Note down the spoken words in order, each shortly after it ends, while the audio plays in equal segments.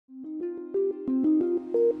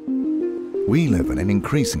We live in an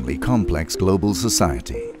increasingly complex global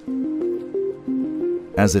society.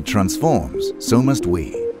 As it transforms, so must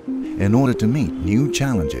we, in order to meet new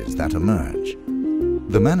challenges that emerge.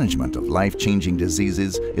 The management of life-changing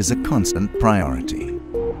diseases is a constant priority.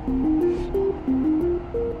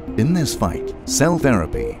 In this fight, cell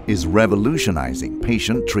therapy is revolutionizing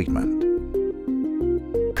patient treatment.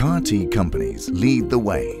 CAR-T companies lead the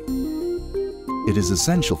way. It is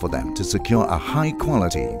essential for them to secure a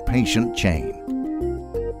high-quality patient chain.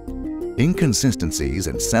 Inconsistencies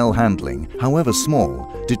in cell handling, however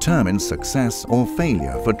small, determine success or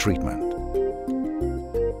failure for treatment.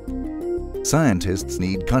 Scientists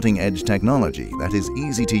need cutting-edge technology that is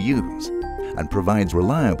easy to use and provides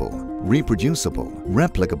reliable, reproducible,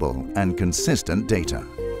 replicable, and consistent data.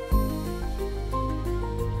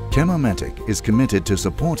 Chemometec is committed to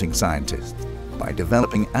supporting scientists by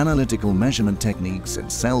developing analytical measurement techniques in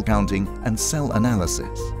cell counting and cell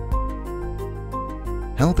analysis,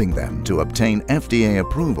 helping them to obtain FDA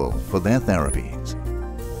approval for their therapies.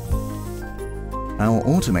 Our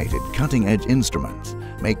automated cutting-edge instruments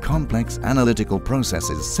make complex analytical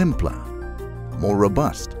processes simpler, more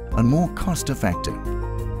robust, and more cost-effective.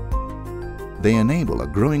 They enable a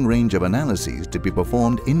growing range of analyses to be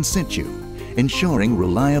performed in situ, ensuring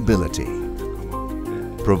reliability,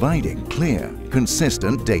 providing clear,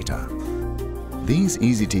 consistent data. These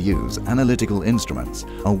easy-to-use analytical instruments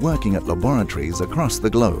are working at laboratories across the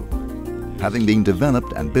globe, having been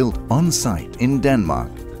developed and built on-site in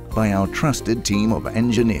Denmark by our trusted team of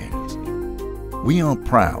engineers. We are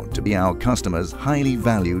proud to be our customers' highly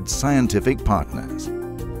valued scientific partners.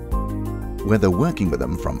 Whether working with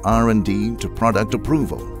them from R&D to product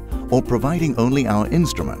approval, or providing only our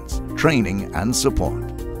instruments, training and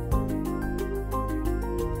support.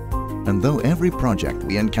 And though every project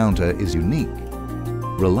we encounter is unique,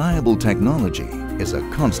 reliable technology is a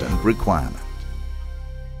constant requirement.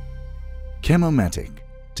 Chemometec,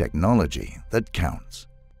 technology that counts.